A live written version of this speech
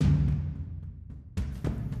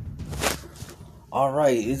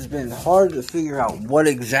Alright, it's been hard to figure out what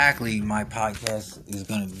exactly my podcast is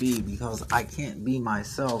going to be because I can't be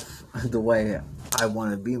myself the way I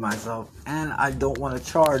want to be myself, and I don't want to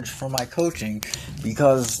charge for my coaching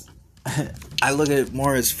because I look at it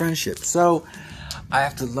more as friendship. So I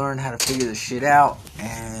have to learn how to figure this shit out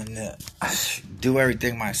and do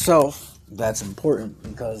everything myself. That's important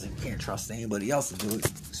because you can't trust anybody else to do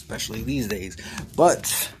it, especially these days.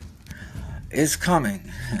 But it's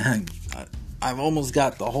coming. I've almost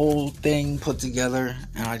got the whole thing put together,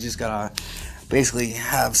 and I just gotta basically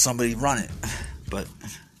have somebody run it. But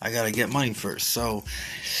I gotta get money first. So,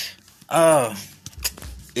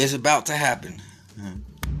 it's about to happen.